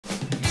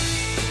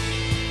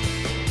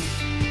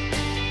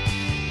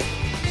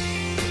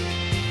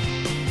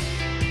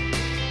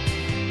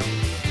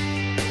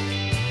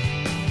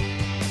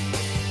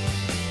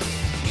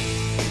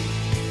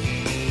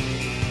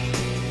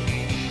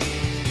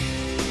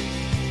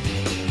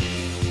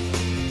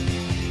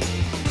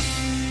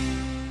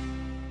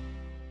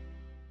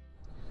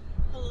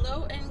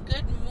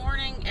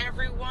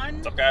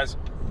up, guys?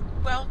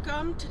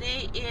 Welcome.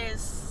 Today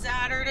is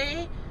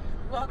Saturday.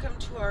 Welcome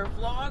to our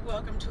vlog.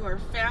 Welcome to our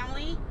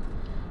family.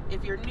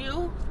 If you're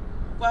new,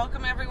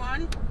 welcome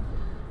everyone.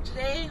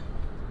 Today,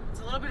 it's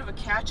a little bit of a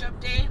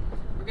catch-up day.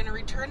 We're going to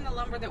return the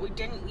lumber that we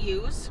didn't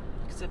use,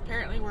 because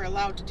apparently we're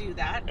allowed to do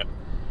that. Yep.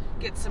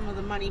 Get some of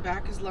the money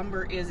back, because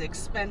lumber is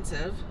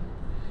expensive.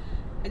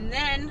 And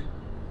then,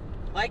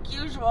 like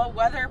usual,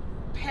 weather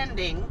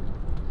pending,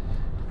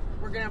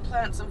 we're going to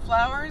plant some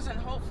flowers, and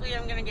hopefully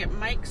I'm going to get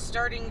Mike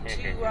starting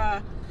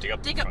to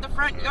dig up the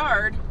front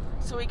yard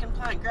so we can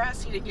plant grass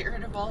seed and get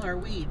rid of all our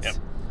weeds. Yep.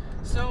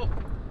 So,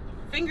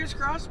 fingers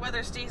crossed,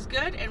 weather stays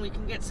good and we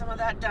can get some of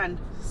that done.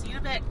 See you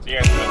in a bit. See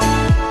you guys.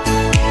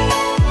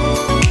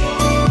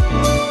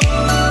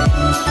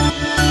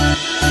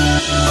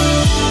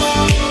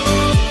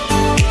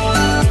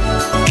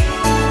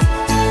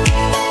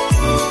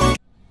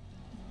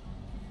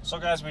 So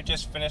guys, we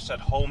just finished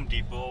at Home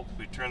Depot.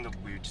 We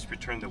just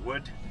returned the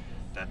wood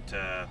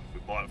that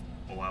we bought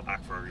a while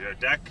back for our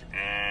deck,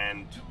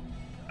 and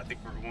I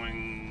think we're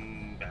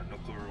going. I have no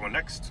clue where we're going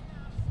next.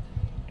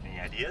 Any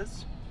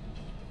ideas?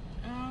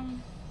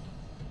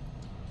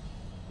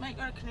 Might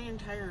go to Canadian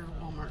Tire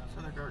or Walmart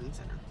for their garden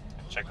center.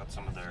 Check out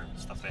some of their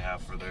stuff they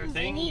have for their thing.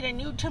 They need a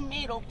new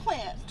tomato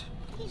plant.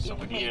 So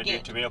we need a new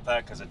tomato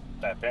plant because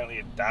apparently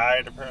it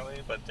died.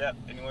 But yeah.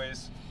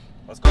 Anyways,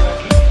 let's go.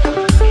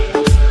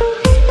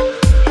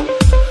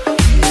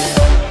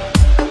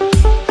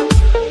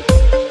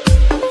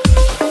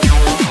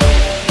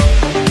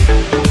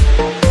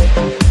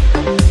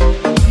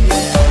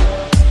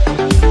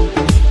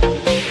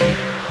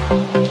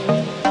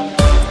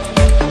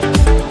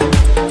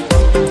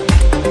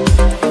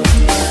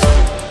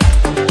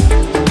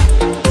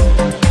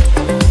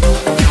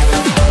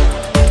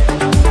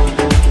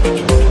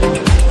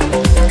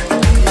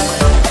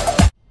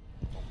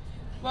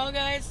 Well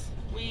guys,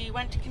 we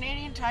went to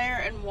Canadian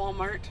Tire and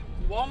Walmart.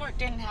 Walmart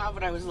didn't have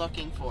what I was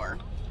looking for.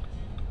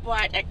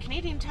 But at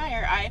Canadian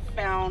Tire, I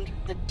found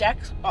the deck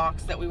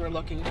box that we were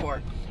looking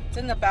for. It's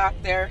in the back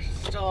there,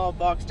 still all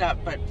boxed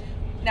up, but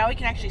now we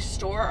can actually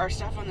store our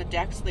stuff on the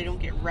deck so they don't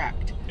get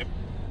wrecked. Yep.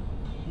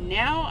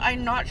 Now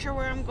I'm not sure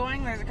where I'm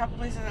going. There's a couple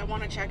places I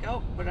want to check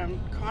out, but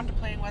I'm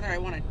contemplating whether I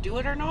want to do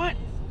it or not.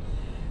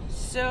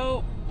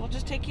 So we'll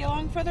just take you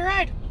along for the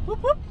ride.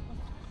 Whoop whoop.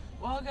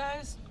 Well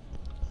guys,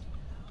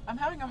 I'm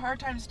having a hard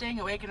time staying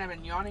awake and I've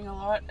been yawning a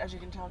lot, as you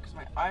can tell, because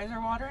my eyes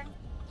are watering.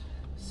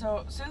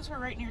 So since we're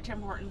right near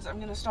Tim Hortons, I'm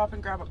going to stop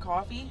and grab a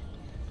coffee,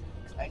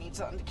 because I need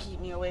something to keep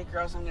me awake or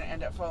else I'm going to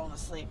end up falling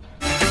asleep.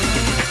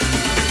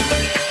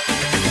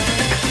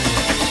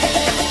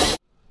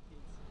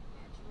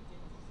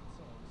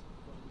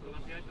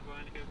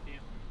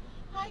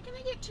 Hi, can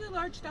I get 2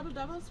 large double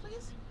doubles,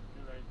 please?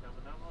 2 large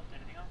double doubles,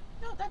 anything else?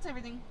 No, that's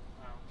everything.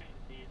 Okay,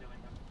 see you doing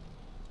them.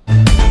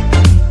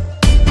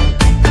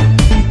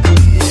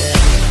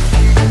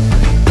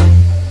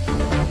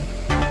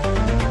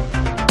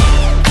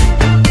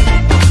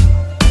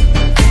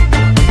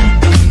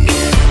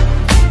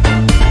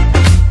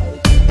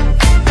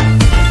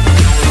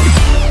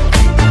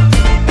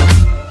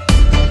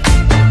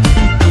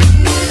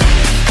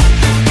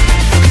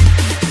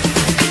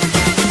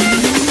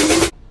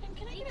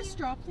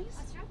 Please.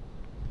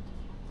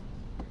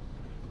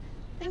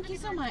 Thank you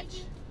so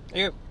much. Thank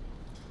you.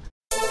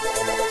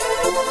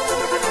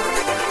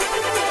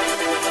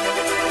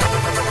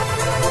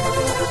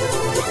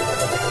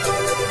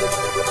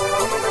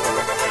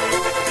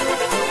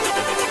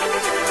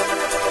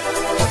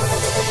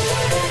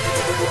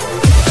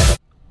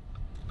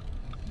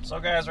 So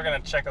guys, we're gonna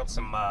check out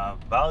some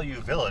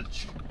Value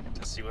Village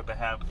to see what they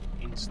have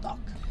in stock.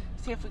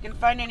 See if we can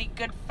find any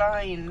good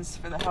finds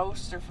for the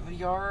house or for the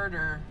yard,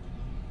 or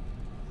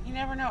you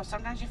never know.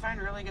 Sometimes you find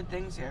really good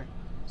things here.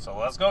 So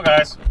let's go,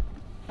 guys.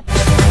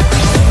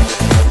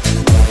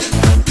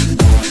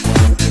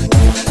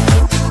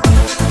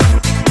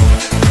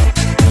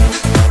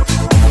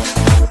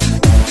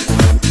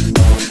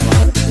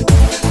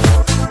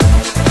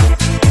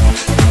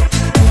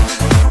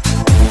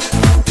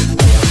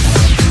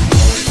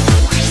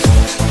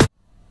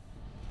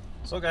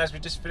 So guys, we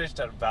just finished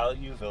at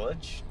Value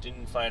Village. We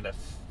found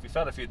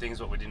a few things,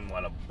 but we didn't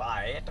want to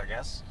buy it, I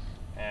guess.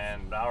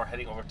 And now we're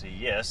heading over to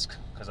Yisk,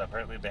 because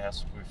apparently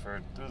we've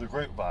heard through the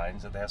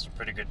grapevines that they have some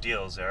pretty good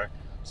deals there.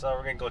 So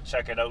we're gonna go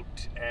check it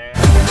out and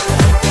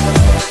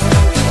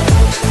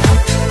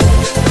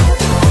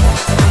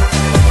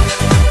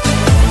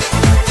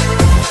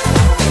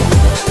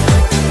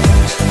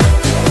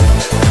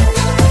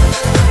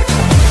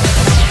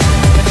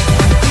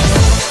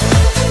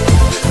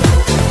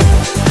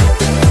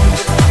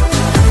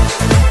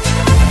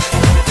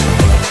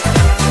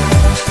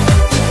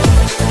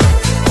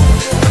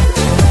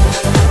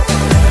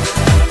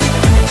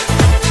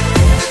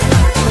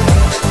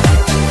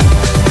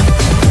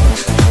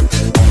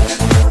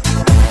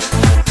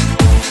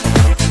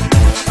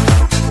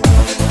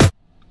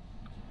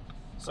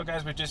so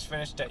guys, we just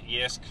finished at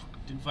Yisk.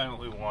 Didn't find what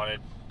we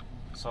wanted.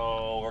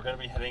 So we're going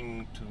to be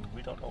heading to,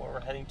 we don't know where we're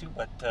heading to,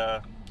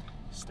 but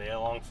stay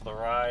along for the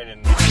ride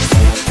and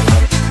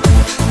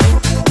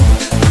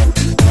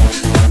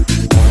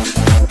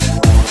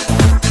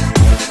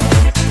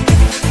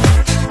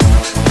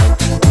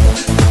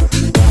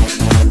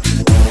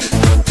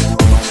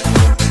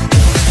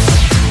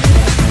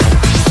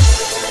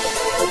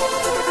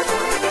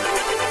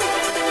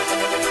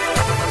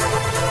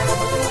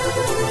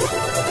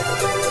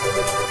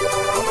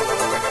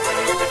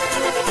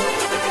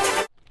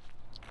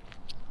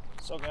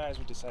guys,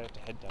 we decided to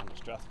head down to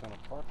Strathcona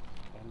Park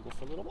and go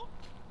for a little walk.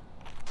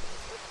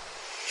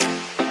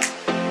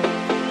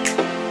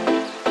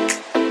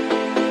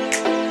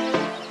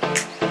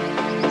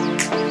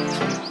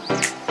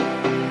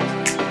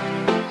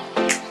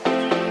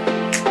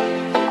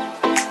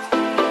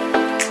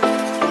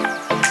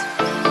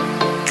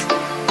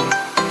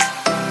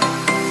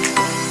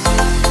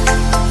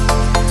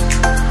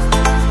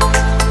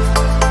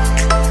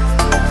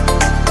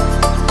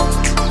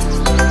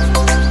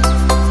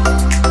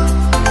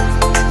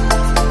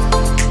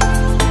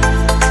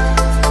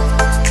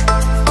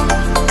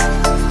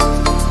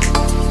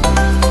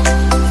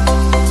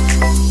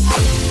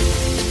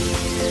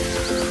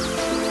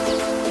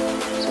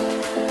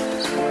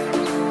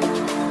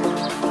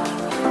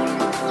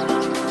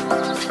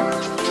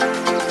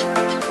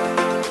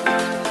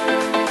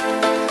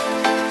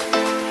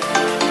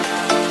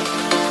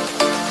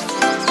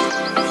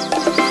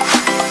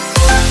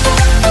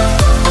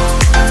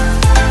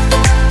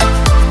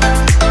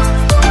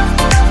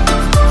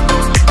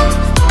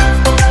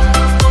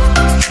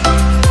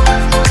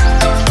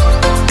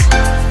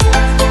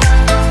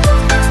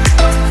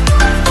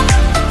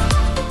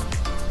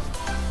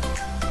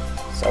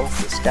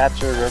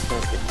 Saskatchewan River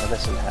in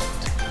Medicine Hat.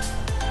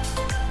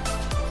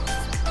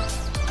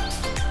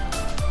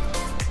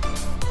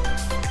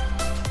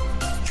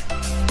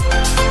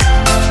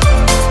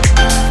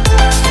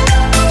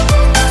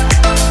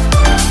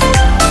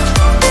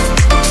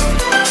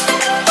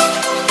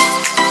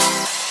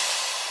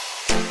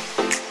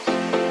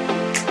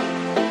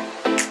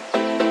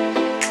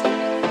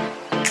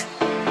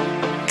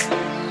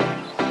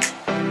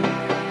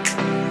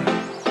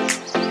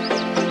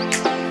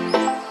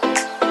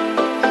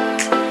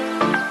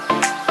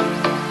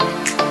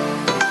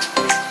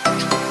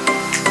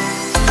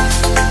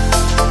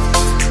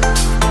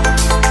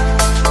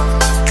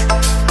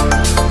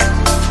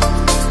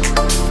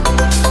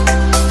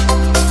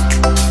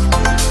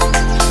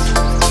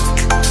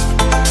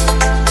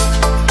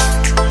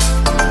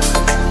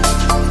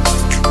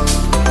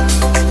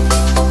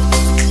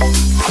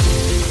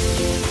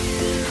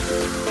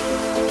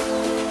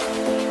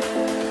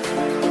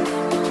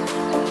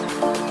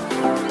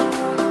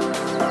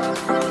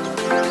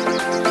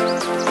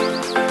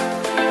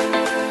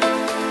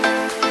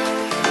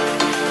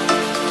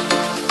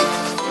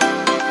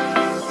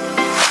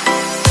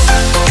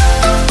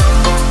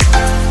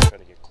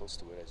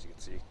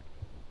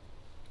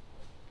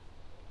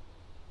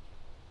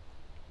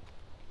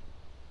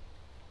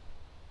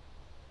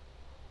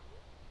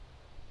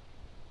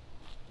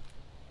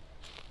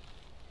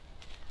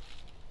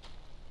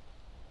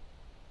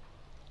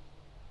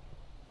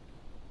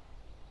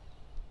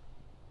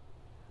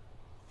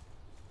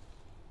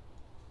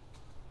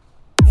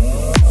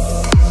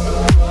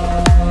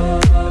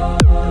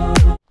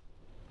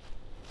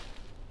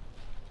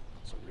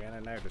 Rheanna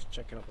and I are just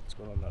checking out what's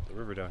going on at the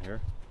river down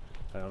here.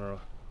 I don't know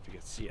if you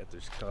can see it,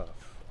 there's a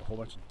whole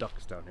bunch of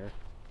ducks down here.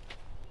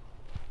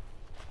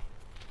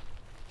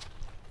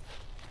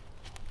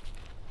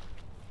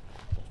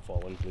 Don't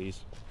fall in,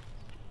 please.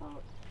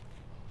 Oh,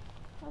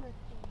 there's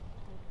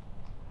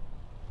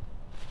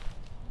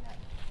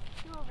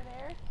two over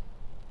there.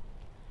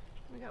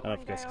 We got I don't know if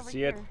you guys can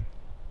see it.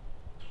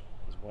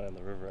 There's one in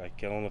the river. I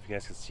don't know if you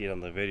guys can see it on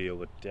the video,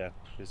 but yeah,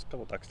 there's a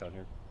couple ducks down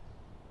here.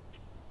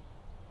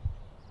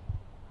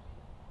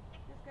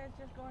 This guy's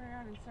just going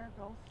around in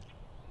circles.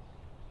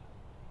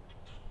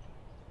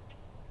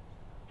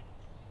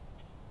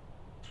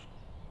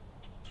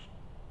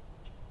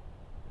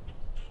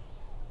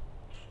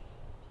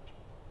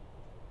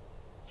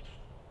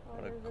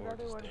 Oh, there's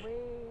another one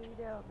way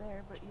down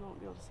there, but you won't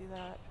be able to see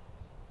that.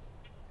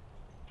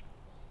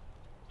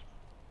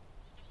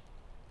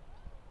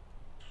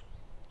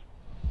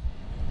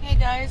 Hey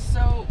guys,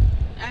 so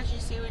as you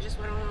see, we just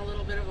went on a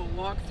little bit of a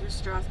walk through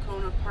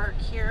Strathcona Park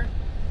here.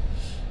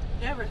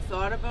 Never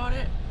thought about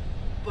it,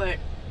 but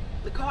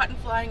the cotton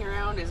flying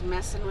around is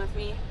messing with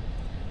me.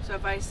 So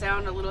if I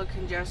sound a little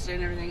congested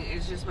and everything,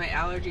 it's just my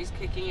allergies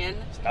kicking in.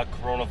 It's not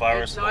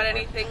coronavirus. It's not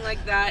anything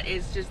like that.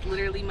 It's just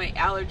literally my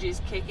allergies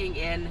kicking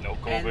in. No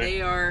COVID. And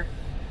they are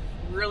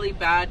really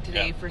bad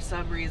today for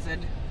some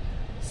reason.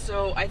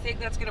 So I think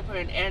that's going to put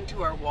an end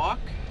to our walk,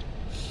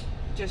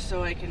 just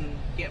so I can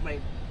get my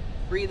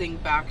breathing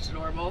back to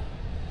normal.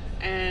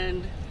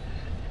 And,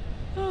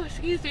 oh,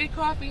 excuse me,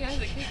 coffee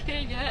hasn't kicked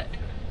in yet.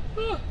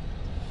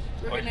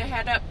 We're going to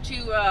head up to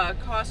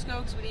Costco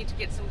because we need to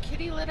get some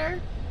kitty litter.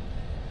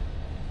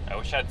 I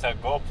wish I had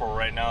that GoPro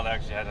right now that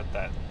actually had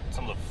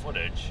some of the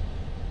footage,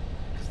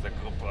 because the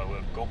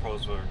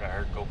GoPros I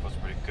heard GoPro's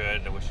pretty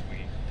good. I wish we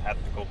had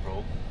the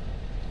GoPro.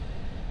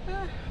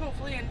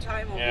 Hopefully in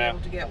time we'll be able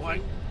to get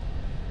one.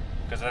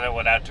 Because then it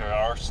would add to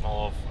our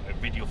arsenal of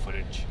video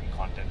footage and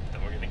content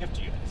that we're going to give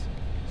to you guys.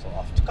 So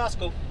off to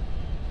Costco.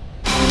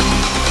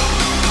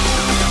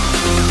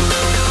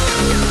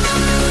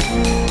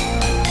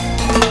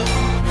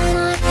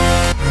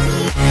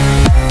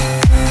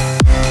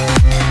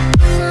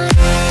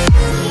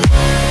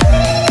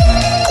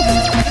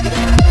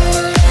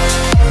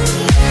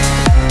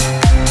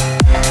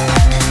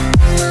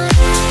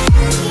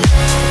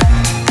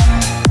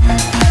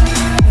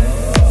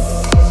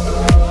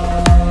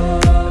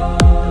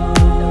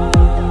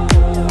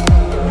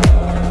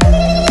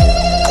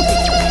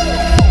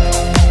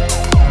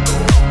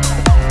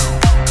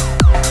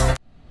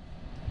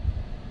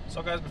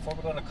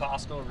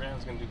 Costco.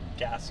 Rheanna's gonna do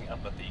gassing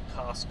up at the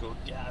Costco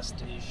gas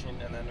station,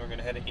 and then we're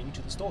gonna head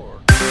into the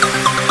store.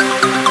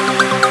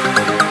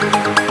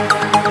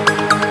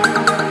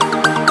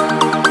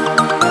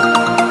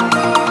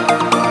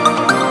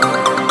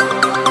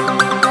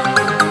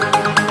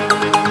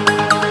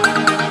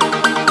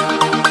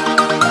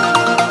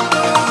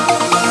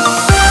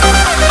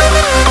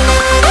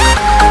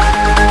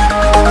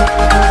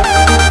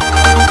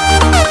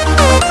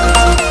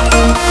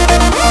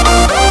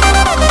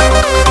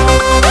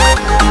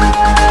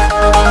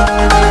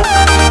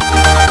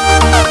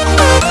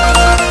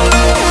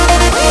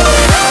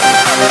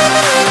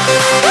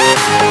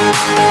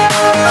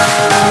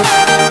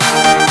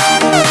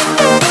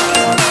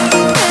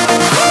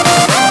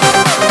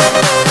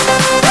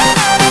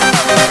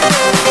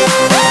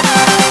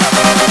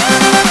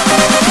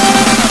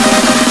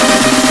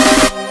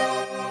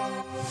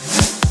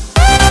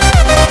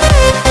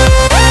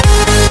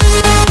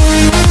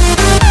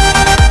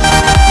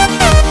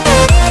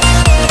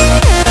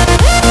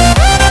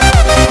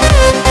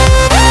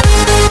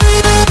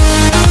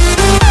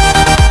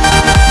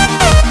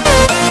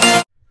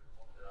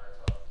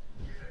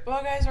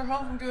 Well, guys, we're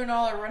home from doing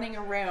all our running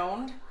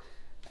around.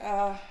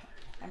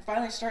 I'm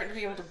finally starting to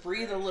be able to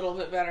breathe a little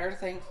bit better,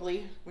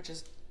 thankfully, which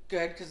is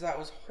good because that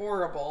was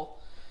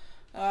horrible.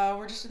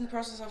 We're just in the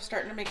process of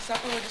starting to make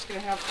supper. We're just going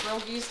to have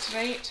pierogies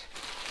tonight.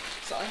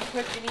 Something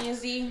quick and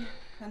easy.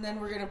 And then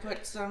we're going to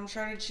put some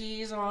shredded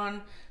cheese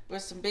on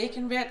with some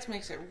bacon bits.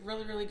 Makes it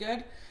really, really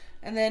good.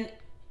 And then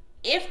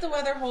if the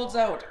weather holds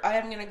out, I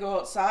am going to go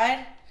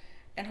outside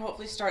and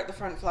hopefully start the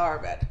front flower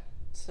bed.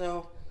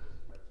 So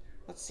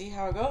let's see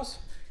how it goes.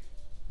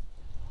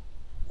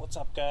 What's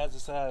up, guys?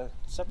 It's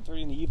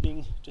 7:30 in the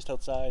evening, just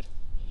outside.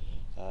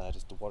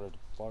 Just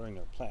watering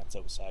our plants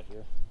outside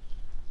here.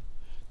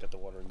 Got the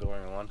watering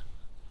going on. I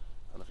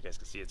don't know if you guys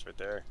can see it's right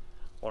there.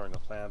 Watering the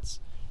plants.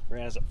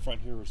 Rheanna's up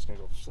front here. We're just gonna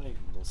go flank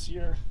and go see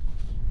her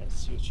and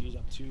see what she's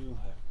up to.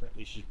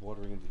 Apparently she's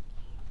watering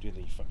doing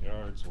the front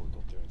yard, so we'll go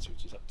up there and see what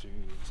she's up to in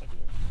a second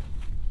here.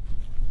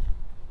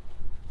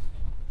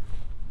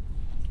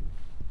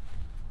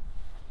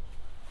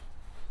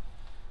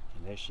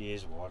 And there she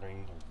is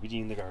watering or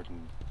weeding the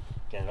garden,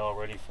 getting it all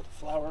ready for the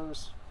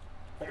flowers.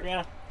 Right,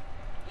 Rheanna?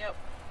 Yep.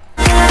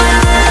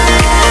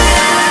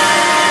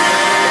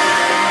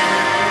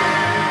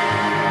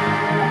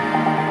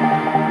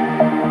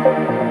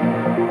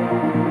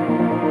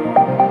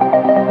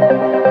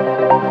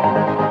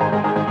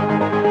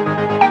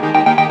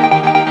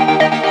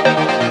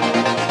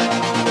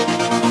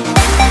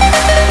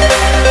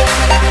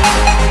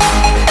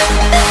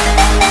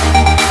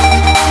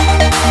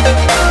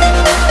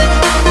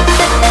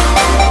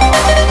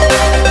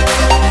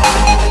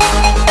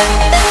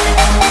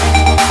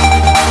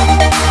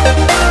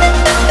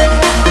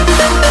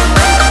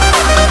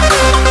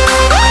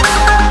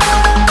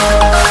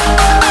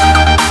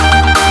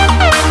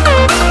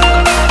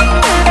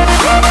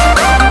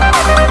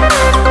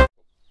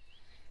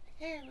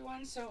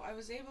 So I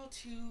was able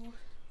to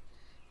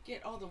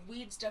get all the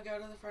weeds dug out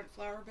of the front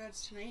flower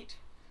beds tonight.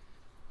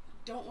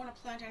 Don't want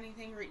to plant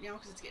anything right now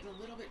because it's getting a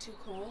little bit too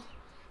cold.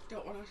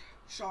 Don't want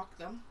to shock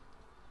them.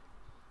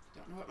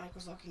 Don't know what Mike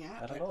was looking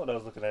at. I don't know what I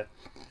was looking at.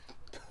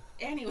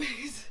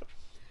 Anyways,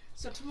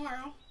 so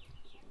tomorrow,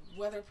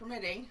 weather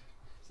permitting,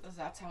 so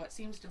that's how it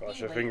seems to be Cross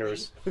your lately.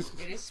 fingers.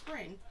 It is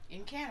spring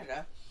in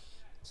Canada,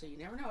 so you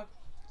never know,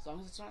 as long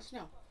as it's not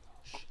snow.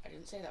 Shh, I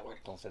didn't say that word.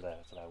 Don't say that,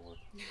 that's that word.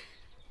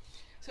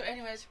 So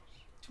anyways,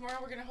 tomorrow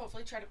we're going to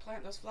hopefully try to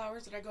plant those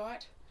flowers that I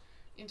got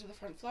into the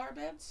front flower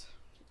beds.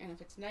 And if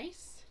it's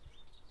nice,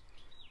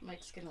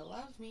 Mike's going to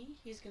love me.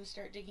 He's going to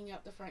start digging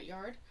up the front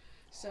yard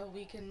so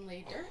we can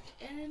lay dirt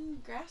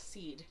and grass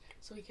seed.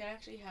 So we can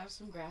actually have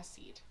some grass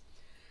seed.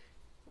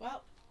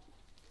 Well,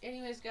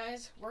 anyways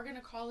guys, we're going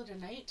to call it a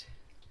night.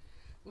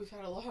 We've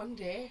had a long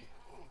day.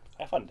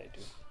 Have a fun day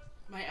too.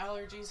 My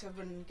allergies have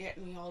been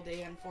getting me all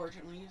day,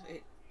 unfortunately.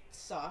 It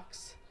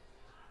sucks.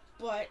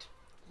 But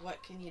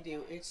what can you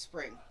do? It's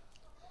spring.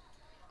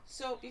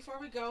 So before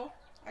we go,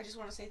 I just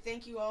want to say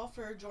thank you all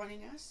for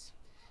joining us.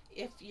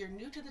 If you're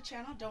new to the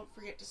channel, don't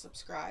forget to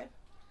subscribe.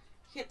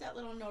 Hit that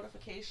little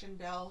notification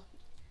bell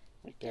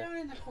Right there. down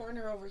in the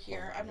corner over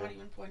here. I'm not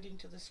even pointing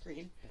to the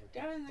screen.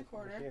 Down in the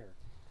corner.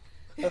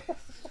 Here.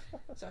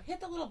 So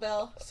hit the little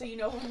bell so you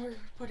know when we're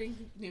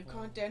putting new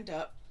content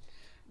up.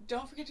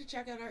 Don't forget to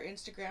check out our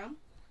Instagram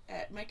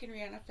at Mike and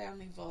Rheanna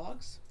Family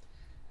Vlogs.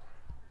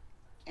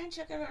 And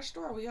check out our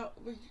store. We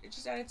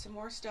just added some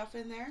more stuff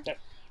in there. Yep.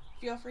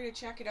 Feel free to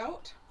check it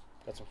out.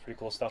 Got some pretty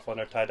cool stuff on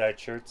there. Tie-dyed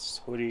shirts,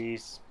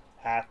 hoodies,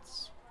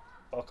 hats,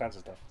 all kinds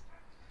of stuff.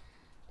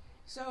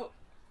 So,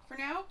 for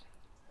now,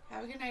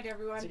 have a good night,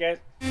 everyone. See you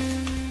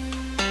guys.